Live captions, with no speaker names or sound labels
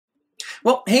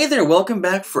Well, hey there, welcome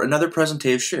back for another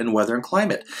presentation in weather and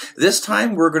climate. This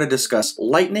time we're going to discuss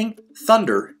lightning,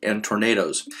 thunder, and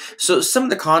tornadoes. So some of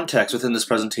the context within this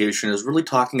presentation is really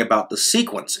talking about the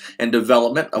sequence and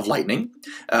development of lightning,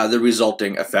 the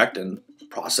resulting effect and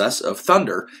process of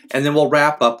thunder, and then we'll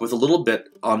wrap up with a little bit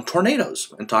on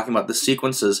tornadoes and talking about the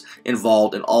sequences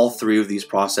involved in all three of these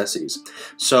processes.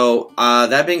 So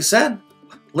that being said,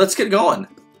 let's get going.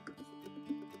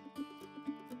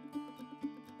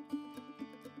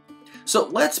 So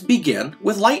let's begin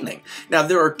with lightning. Now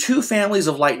there are two families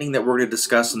of lightning that we're going to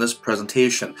discuss in this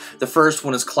presentation. The first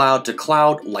one is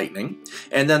cloud-to-cloud lightning,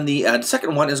 and then the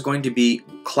second one is going to be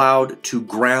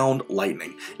cloud-to-ground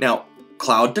lightning. Now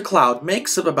cloud-to-cloud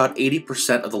makes up about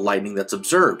 80% of the lightning that's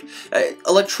observed.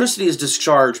 Electricity is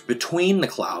discharged between the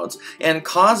clouds and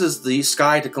causes the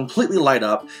sky to completely light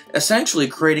up, essentially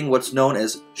creating what's known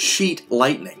as sheet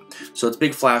lightning. So it's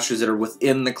big flashes that are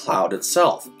within the cloud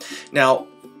itself. Now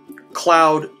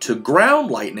cloud to ground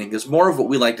lightning is more of what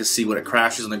we like to see when it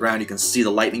crashes on the ground. You can see the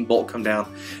lightning bolt come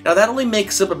down. Now that only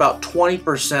makes up about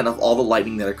 20% of all the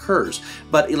lightning that occurs,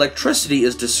 but electricity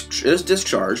is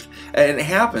discharged, and it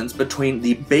happens between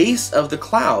the base of the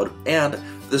cloud and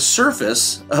the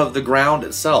surface of the ground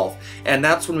itself, and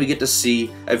that's when we get to see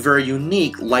a very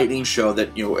unique lightning show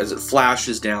that, as it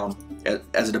flashes down,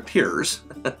 as it appears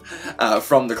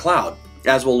from the cloud.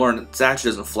 As we'll learn, it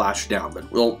actually doesn't flash down,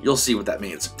 but you'll see what that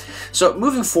means. So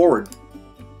moving forward,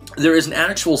 there is an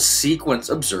actual sequence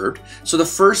observed. So the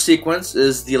first sequence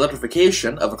is the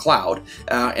electrification of a cloud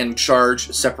and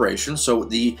charge separation. So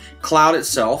the cloud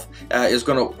itself is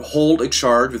going to hold a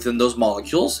charge within those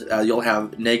molecules. You'll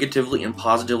have negatively and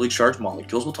positively charged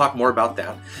molecules. We'll talk more about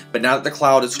that. But now that the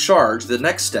cloud is charged, the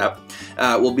next step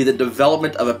will be the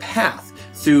development of a path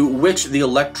through which the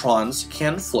electrons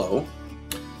can flow.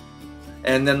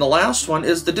 And then the last one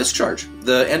is the discharge,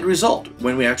 the end result,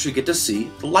 when we actually get to see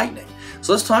the lightning.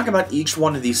 So let's talk about each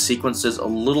one of these sequences a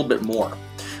little bit more.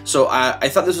 So I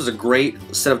thought this was a great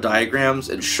set of diagrams.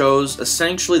 It shows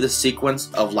essentially the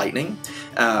sequence of lightning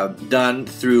done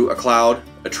through a cloud,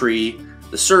 a tree,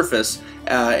 the surface,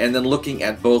 and then looking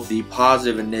at both the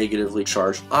positive and negatively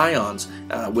charged ions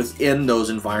within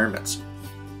those environments.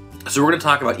 So we're going to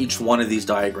talk about each one of these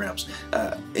diagrams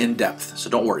in depth,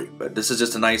 so don't worry, but this is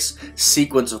just a nice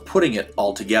sequence of putting it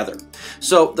all together.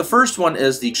 So the first one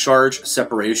is the charge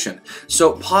separation.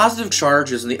 So positive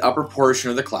charge is in the upper portion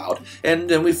of the cloud, and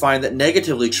then we find that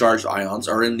negatively charged ions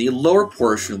are in the lower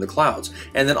portion of the clouds,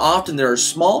 and then often there are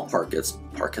small pockets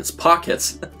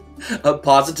of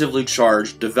positively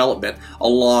charged development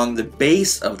along the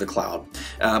base of the cloud.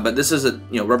 But this is a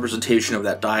representation of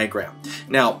that diagram.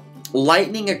 Now,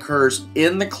 lightning occurs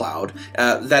in the cloud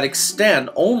that extend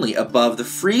only above the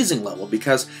freezing level,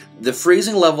 because the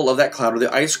freezing level of that cloud, or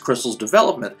the ice crystal's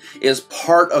development, is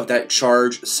part of that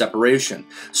charge separation.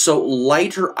 So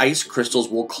lighter ice crystals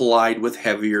will collide with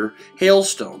heavier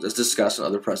hailstones, as discussed in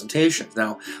other presentations.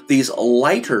 Now, these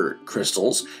lighter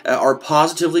crystals are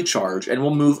positively charged and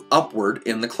will move upward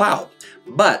in the cloud.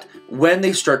 But when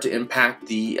they start to impact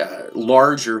the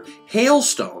larger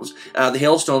hailstones, the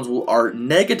hailstones are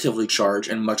negatively charged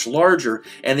and much larger,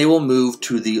 and they will move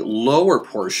to the lower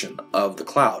portion of the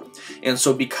cloud. And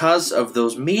so because of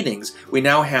those meetings, we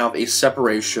now have a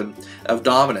separation of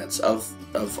dominance of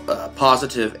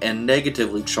positive and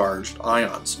negatively charged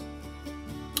ions.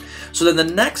 So then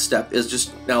the next step is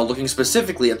just now looking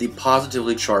specifically at the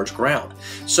positively charged ground.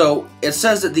 So it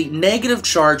says that the negative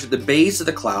charge at the base of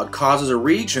the cloud causes a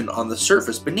region on the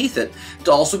surface beneath it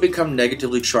to also become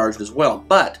negatively charged as well.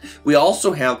 But we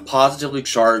also have positively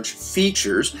charged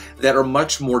features that are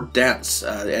much more dense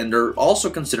and are also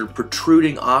considered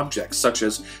protruding objects, such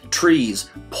as trees,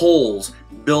 poles,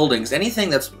 buildings. Anything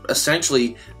that's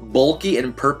essentially bulky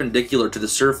and perpendicular to the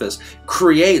surface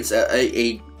creates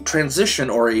a transition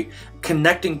or a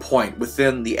connecting point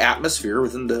within the atmosphere,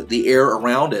 within the air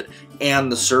around it,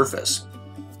 and the surface.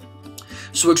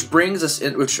 So which brings us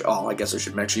in, I guess I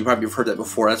should mention, you probably have heard that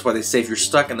before. That's why they say if you're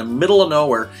stuck in the middle of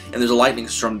nowhere and there's a lightning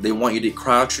storm, they want you to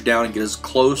crouch down and get as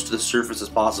close to the surface as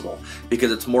possible,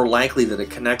 because it's more likely that a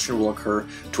connection will occur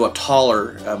to a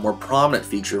taller, more prominent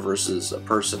feature versus a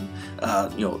person,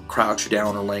 crouched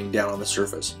down or laying down on the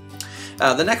surface.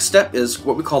 The next step is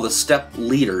what we call the step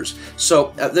leaders.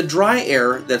 So the dry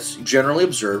air that's generally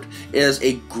observed is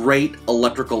a great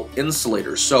electrical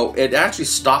insulator. So it actually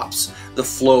stops the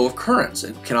flow of currents.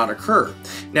 It cannot occur.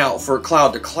 Now, for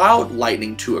cloud-to-cloud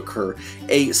lightning to occur,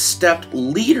 a stepped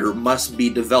leader must be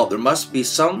developed. There must be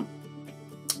some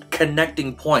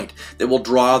connecting point that will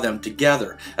draw them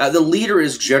together. The leader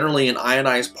is generally an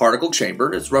ionized particle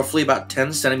chamber. It's roughly about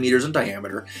 10 centimeters in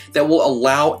diameter that will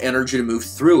allow energy to move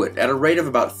through it at a rate of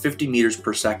about 50 meters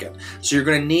per second. So you're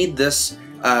going to need this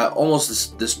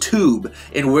almost this tube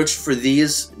in which for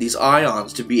these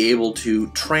ions to be able to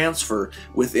transfer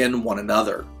within one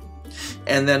another.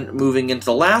 And then moving into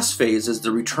the last phase is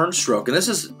the return stroke, and this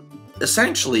is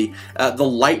essentially the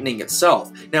lightning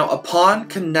itself. Now, upon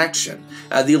connection,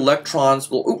 the electrons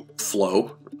will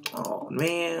flow. Oh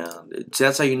man,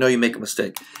 that's how you know you make a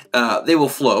mistake. They will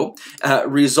flow,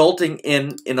 resulting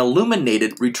in an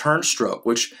illuminated return stroke,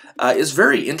 which is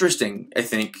very interesting, I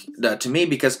think, to me,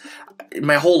 because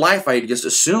my whole life I just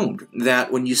assumed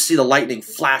that when you see the lightning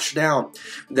flash down,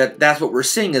 that's what we're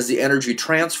seeing is the energy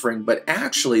transferring, but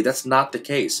actually that's not the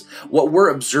case. What we're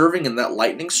observing in that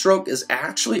lightning stroke is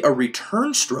actually a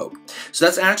return stroke. So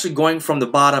that's actually going from the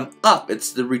bottom up.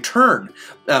 It's the return.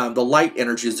 The light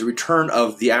energy is the return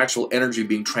of the actual energy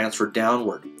being transferred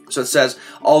downward. So it says,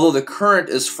 although the current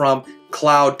is from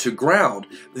cloud to ground,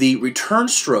 the return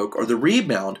stroke or the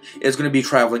rebound is going to be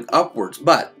traveling upwards,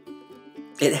 but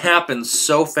it happens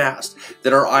so fast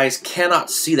that our eyes cannot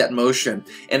see that motion,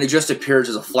 and it just appears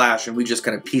as a flash, and we just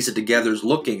kind of piece it together as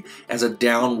looking as a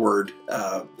downward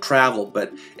travel.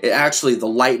 But actually, the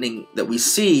lightning that we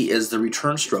see is the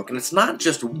return stroke, and it's not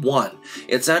just one.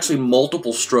 It's actually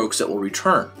multiple strokes that will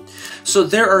return. So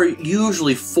there are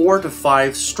usually 4 to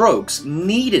 5 strokes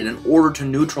needed in order to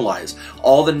neutralize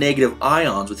all the negative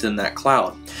ions within that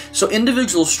cloud. So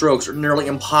individual strokes are nearly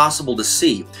impossible to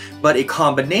see, but a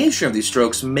combination of these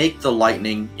strokes make the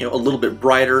lightning, a little bit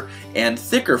brighter and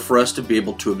thicker for us to be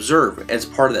able to observe as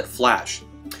part of that flash.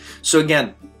 So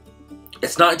again,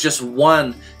 it's not just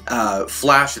one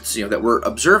flash that we're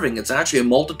observing. It's actually a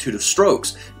multitude of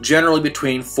strokes, generally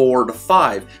between 4 to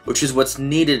 5, which is what's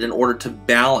needed in order to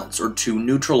balance or to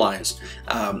neutralize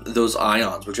those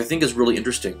ions, which I think is really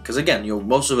interesting. Because again,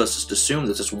 most of us just assume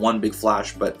that it's just one big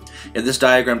flash, but in this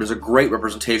diagram there's a great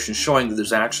representation showing that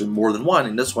there's actually more than one.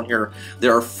 In this one here,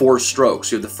 there are 4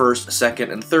 strokes. You have the first,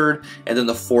 second, and third, and then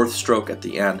the 4th stroke at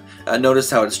the end. Notice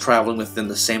how it's traveling within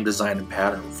the same design and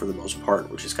pattern for the most part,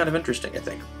 which is kind of interesting, I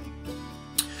think.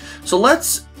 So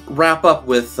let's wrap up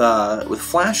with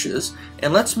flashes,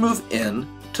 and let's move in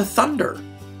to thunder.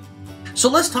 So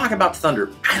let's talk about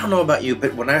thunder. I don't know about you,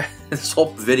 but when this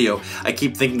whole video, I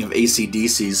keep thinking of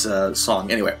AC/DC's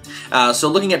song. Anyway, so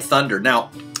looking at thunder. Now,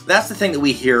 that's the thing that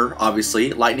we hear,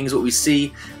 obviously. Lightning is what we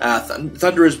see.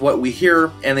 Thunder is what we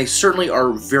hear, and they certainly are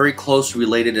very closely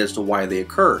related as to why they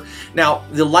occur. Now,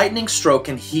 the lightning stroke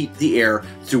can heat the air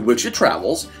through which it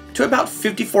travels to about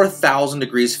 54,000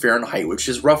 degrees Fahrenheit, which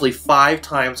is roughly 5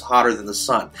 times hotter than the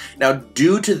sun. Now,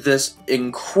 due to this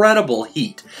incredible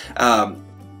heat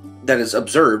that is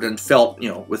observed and felt,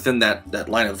 within that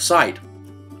line of sight,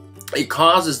 it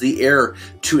causes the air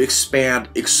to expand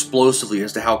explosively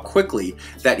as to how quickly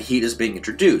that heat is being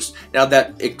introduced. Now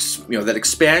that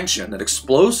expansion, that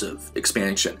explosive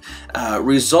expansion,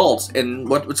 results in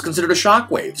what's considered a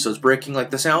shock wave. So it's breaking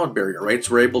like the sound barrier, right?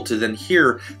 So we're able to then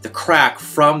hear the crack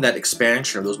from that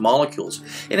expansion of those molecules.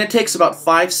 And it takes about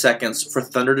 5 seconds for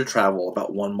thunder to travel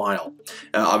about 1 mile,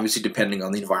 obviously depending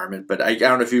on the environment. But I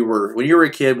don't know if when you were a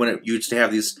kid, when you used to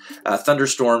have these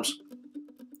thunderstorms,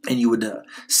 and you would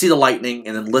see the lightning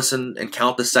and then listen and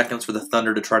count the seconds for the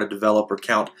thunder to try to develop or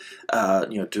count,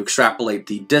 to extrapolate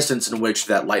the distance in which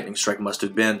that lightning strike must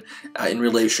have been in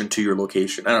relation to your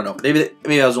location. I don't know.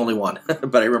 Maybe I was only one,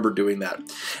 but I remember doing that.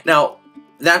 Now,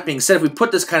 that being said, if we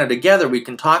put this kind of together, we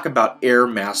can talk about air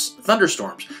mass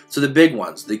thunderstorms. So the big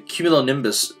ones, the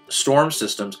cumulonimbus storm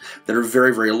systems that are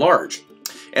very, very large.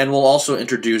 And we'll also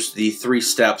introduce the 3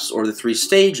 steps or the 3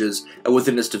 stages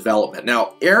within its development.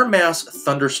 Now, air mass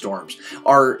thunderstorms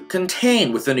are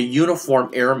contained within a uniform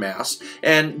air mass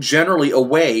and generally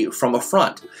away from a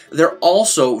front. They're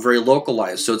also very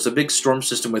localized, so it's a big storm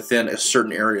system within a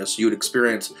certain area. So you would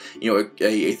experience,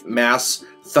 a mass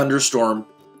thunderstorm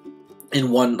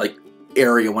in one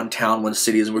area, one town, one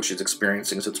city in which it's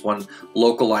experiencing, so it's one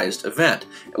localized event.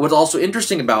 What's also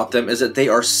interesting about them is that they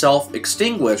are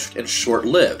self-extinguished and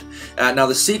short-lived. Now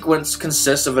the sequence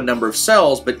consists of a number of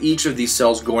cells, but each of these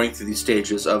cells going through these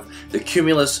stages of the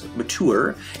cumulus,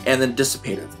 mature, and then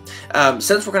dissipative.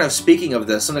 Since we're kind of speaking of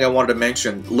this, something I wanted to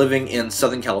mention, living in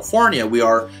Southern California, we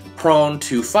are prone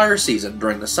to fire season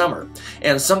during the summer.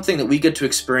 And something that we get to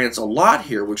experience a lot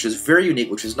here, which is very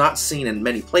unique, which is not seen in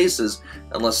many places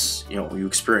unless you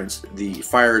experience the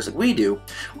fires that we do,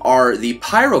 are the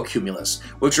pyrocumulus,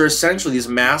 which are essentially these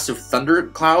massive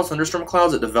thunderstorm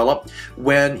clouds that develop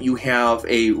when you have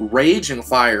a raging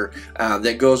fire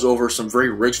that goes over some very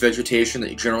rich vegetation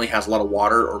that generally has a lot of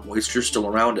water or moisture still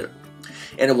around it.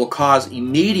 And it will cause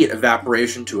immediate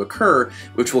evaporation to occur,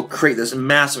 which will create this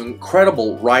massive,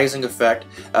 incredible rising effect.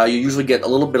 You usually get a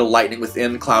little bit of lightning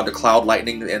within cloud-to-cloud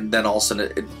lightning, and then all of a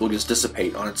sudden it will just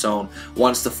dissipate on its own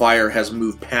once the fire has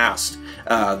moved past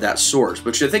that source,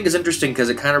 which I think is interesting because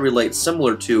it kind of relates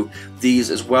similar to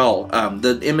these as well.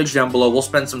 The image down below, we'll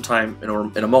spend some time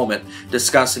in a moment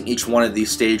discussing each one of these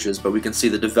stages, but we can see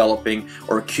the developing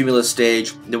or cumulus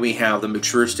stage, then we have the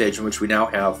mature stage in which we now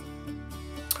have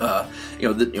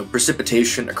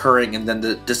precipitation occurring, and then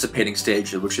the dissipating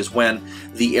stage, which is when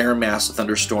the air mass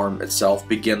thunderstorm itself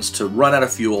begins to run out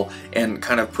of fuel and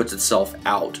kind of puts itself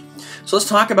out. So let's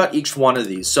talk about each one of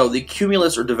these. So the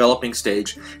cumulus or developing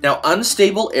stage. Now,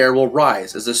 unstable air will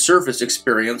rise as the surface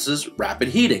experiences rapid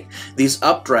heating. These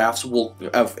updrafts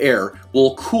of air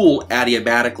will cool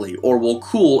adiabatically, or will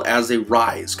cool as they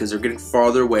rise because they're getting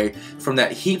farther away from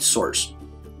that heat source.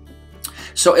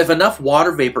 So if enough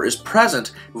water vapor is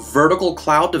present, vertical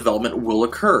cloud development will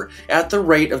occur. At the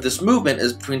rate of this movement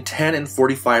is between 10 and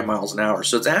 45 miles an hour.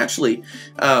 So it's actually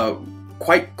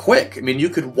quite quick. I mean, you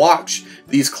could watch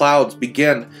these clouds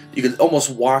begin, you could almost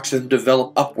watch them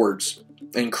develop upwards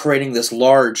and creating this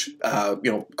large,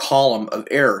 column of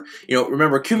air.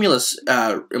 Remember, cumulus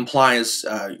implies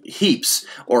heaps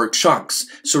or chunks.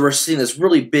 So we're seeing this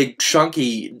really big,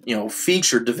 chunky,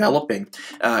 feature developing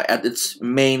at its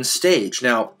main stage.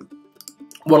 Now,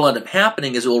 what will end up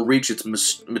happening is it will reach its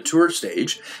mature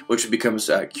stage, which becomes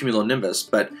cumulonimbus,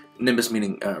 but nimbus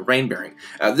meaning rain-bearing.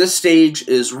 This stage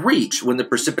is reached when the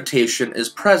precipitation is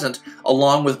present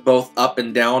along with both up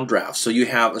and down drafts. So you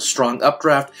have a strong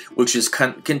updraft, which is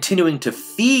continuing to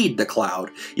feed the cloud.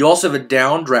 You also have a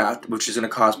downdraft, which is going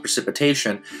to cause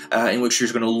precipitation, in which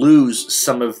you're going to lose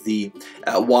some of the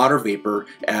water vapor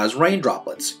as rain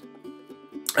droplets.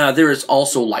 There is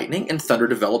also lightning and thunder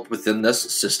developed within this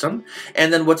system.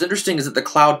 And then what's interesting is that the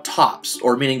cloud tops,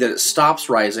 or meaning that it stops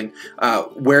rising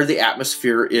where the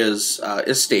atmosphere is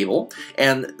stable.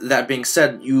 And that being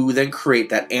said, you then create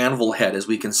that anvil head, as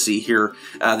we can see here.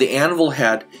 The anvil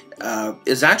head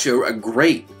is actually a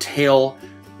great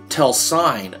telltale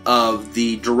sign of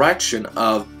the direction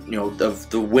of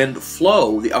the wind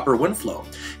flow, the upper wind flow,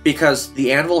 because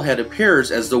the anvil head appears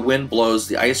as the wind blows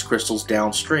the ice crystals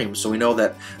downstream. So we know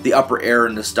that the upper air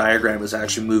in this diagram is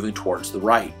actually moving towards the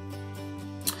right.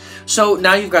 So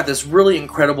now you've got this really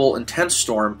incredible, intense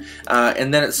storm,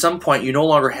 and then at some point you no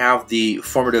longer have the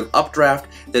formative updraft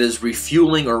that is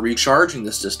refueling or recharging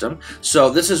the system. So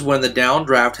this is when the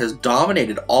downdraft has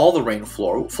dominated all the rain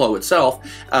flow itself,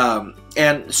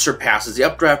 and surpasses the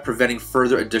updraft, preventing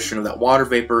further addition of that water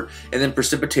vapor, and then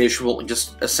precipitation will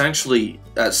just essentially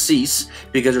cease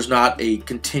because there's not a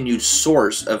continued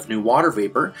source of new water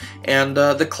vapor, and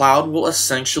the cloud will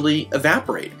essentially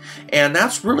evaporate. And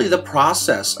that's really the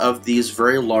process of these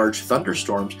very large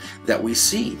thunderstorms that we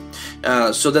see.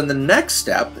 So then the next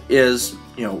step is,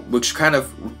 which kind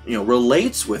of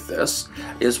relates with this,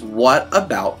 is what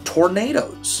about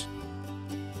tornadoes?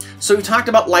 So we talked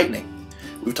about lightning.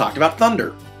 We've talked about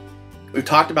thunder. We've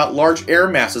talked about large air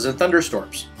masses and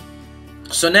thunderstorms.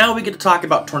 So now we get to talk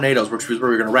about tornadoes, which is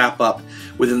where we're going to wrap up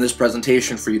within this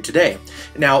presentation for you today.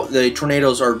 Now, the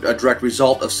tornadoes are a direct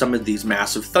result of some of these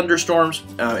massive thunderstorms,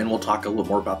 and we'll talk a little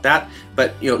more about that.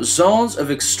 But, zones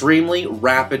of extremely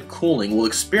rapid cooling will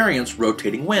experience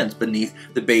rotating winds beneath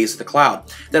the base of the cloud.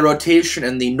 That rotation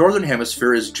in the northern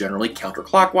hemisphere is generally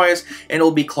counterclockwise, and it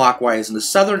will be clockwise in the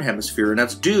southern hemisphere, and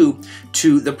that's due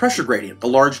to the pressure gradient, the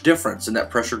large difference in that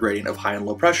pressure gradient of high and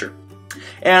low pressure.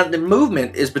 And the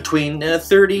movement is between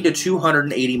 30 to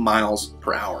 280 miles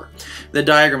per hour. The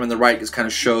diagram on the right just kind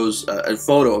of shows a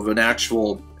photo of an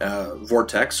actual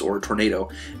vortex or tornado,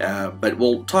 but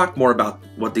we'll talk more about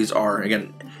what these are.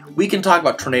 Again, we can talk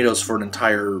about tornadoes for an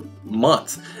entire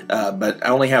month, but I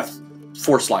only have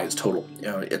 4 slides total.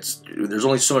 There's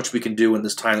only so much we can do in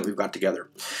this time that we've got together.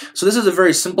 So this is a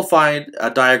very simplified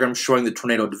diagram showing the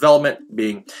tornado development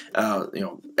being,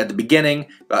 at the beginning,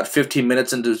 about 15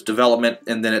 minutes into its development,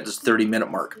 and then at this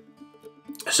 30-minute mark.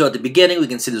 So at the beginning, we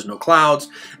can see there's no clouds.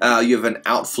 You have an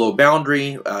outflow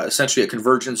boundary, essentially a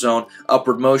convergence zone,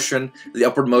 upward motion. The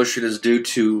upward motion is due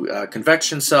to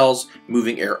convection cells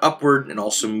moving air upward and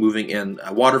also moving in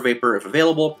water vapor if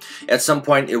available. At some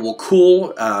point, it will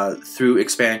cool through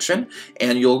expansion,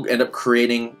 and you'll end up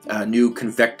creating new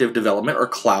convective development or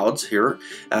clouds here.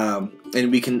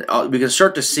 And we can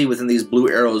start to see within these blue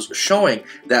arrows showing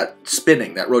that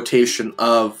spinning, that rotation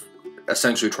of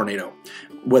essentially a tornado.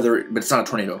 But it's not a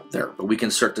tornado there, but we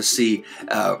can start to see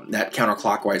that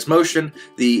counterclockwise motion,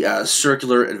 the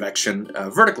circular advection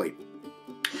vertically.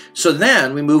 So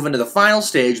then we move into the final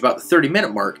stage, about the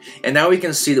 30-minute mark, and now we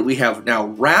can see that we have now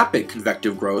rapid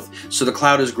convective growth. So the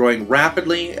cloud is growing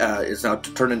rapidly, it's now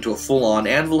turned into a full-on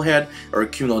anvil head or a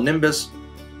cumulonimbus.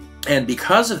 And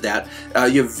because of that,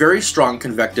 you have very strong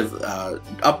convective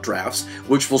updrafts,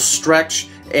 which will stretch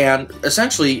and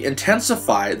essentially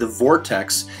intensify the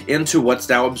vortex into what's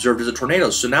now observed as a tornado.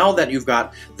 So now that you've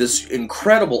got this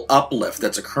incredible uplift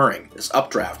that's occurring, this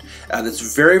updraft, that's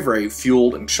very, very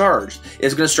fueled and charged,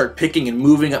 it's going to start picking and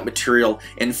moving up material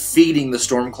and feeding the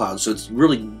storm clouds. So it's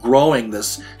really growing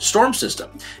this storm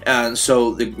system. And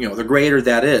so the greater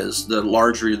that is, the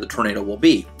larger the tornado will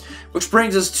be. Which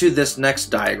brings us to this next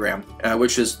diagram,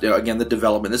 which is, again, the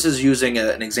development. This is using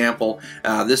an example.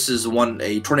 This is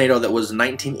a tornado that was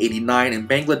 1989 in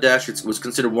Bangladesh. It was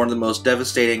considered one of the most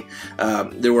devastating.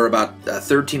 There were about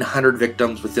 1,300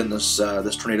 victims within this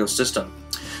tornado system.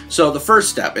 So the first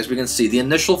step, as we can see, the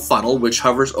initial funnel, which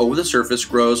hovers over the surface,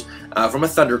 grows from a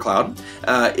thundercloud.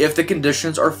 If the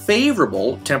conditions are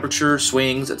favorable, temperature,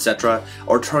 swings, etc.,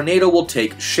 our tornado will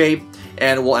take shape,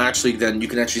 and will actually you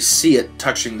can actually see it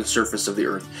touching the surface of the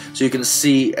Earth. So you can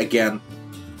see again,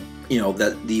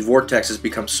 that the vortex has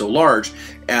become so large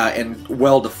and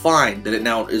well defined that it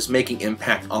now is making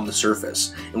impact on the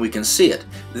surface, and we can see it.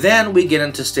 Then we get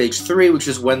into stage 3, which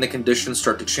is when the conditions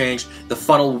start to change. The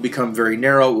funnel will become very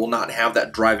narrow, it will not have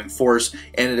that driving force,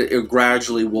 and it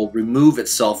gradually will remove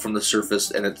itself from the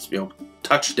surface and its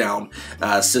touchdown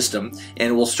system,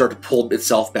 and will start to pull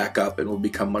itself back up and will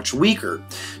become much weaker.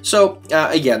 So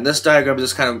again, this diagram is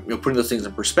just kind of putting those things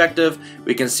in perspective.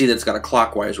 We can see that it's got a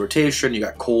clockwise rotation. You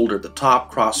got cold at the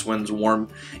top, crosswinds, warm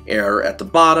air at the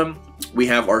bottom. We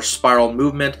have our spiral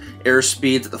movement. Air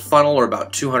speeds at the funnel are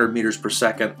about 200 meters per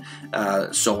second,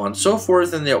 so on and so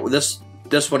forth. And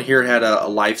this one here had a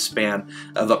lifespan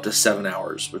of up to 7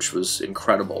 hours, which was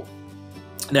incredible.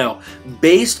 Now,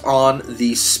 based on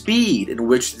the speed in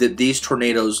which these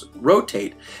tornadoes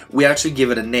rotate, we actually give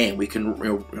it a name. We can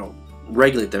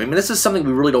regulate them. I mean, this is something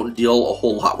we really don't deal a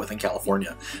whole lot with in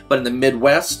California. But in the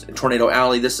Midwest, in Tornado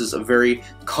Alley, this is a very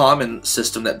common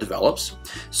system that develops.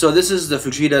 So this is the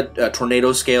Fujita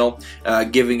tornado scale,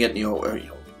 giving it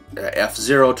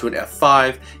F0 to an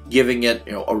F5, giving it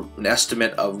an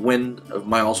estimate of wind of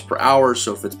miles per hour.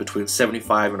 So if it's between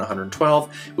 75 and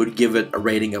 112, would give it a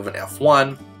rating of an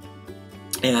F1.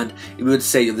 And we would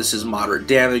say this is moderate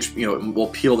damage. It will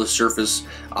peel the surface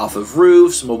off of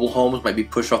roofs. Mobile homes might be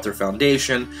pushed off their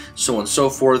foundation, so on and so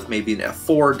forth. Maybe an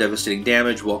F4, devastating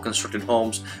damage. Well-constructed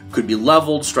homes could be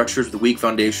leveled. Structures with weak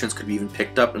foundations could be even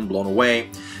picked up and blown away.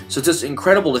 So it's just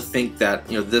incredible to think that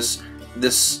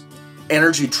this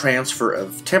energy transfer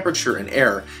of temperature and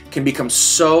air can become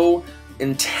so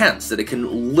intense that it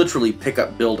can literally pick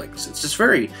up buildings. It's just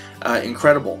very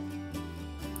incredible.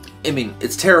 I mean,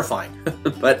 it's terrifying,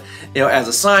 but as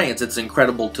a science, it's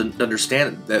incredible to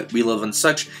understand that we live in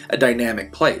such a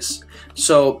dynamic place.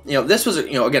 So, this was,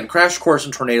 again, crash course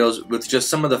in tornadoes with just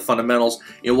some of the fundamentals.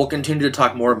 We'll continue to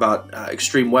talk more about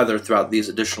extreme weather throughout these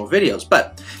additional videos.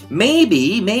 But maybe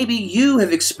you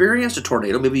have experienced a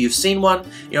tornado. Maybe you've seen one.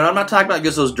 I'm not talking about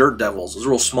just those dirt devils, those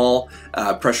real small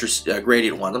pressure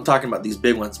gradient ones. I'm talking about these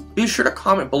big ones. Be sure to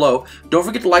comment below. Don't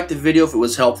forget to like the video if it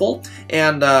was helpful.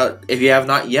 And if you have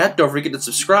not yet, don't forget to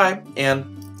subscribe.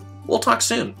 And we'll talk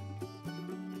soon.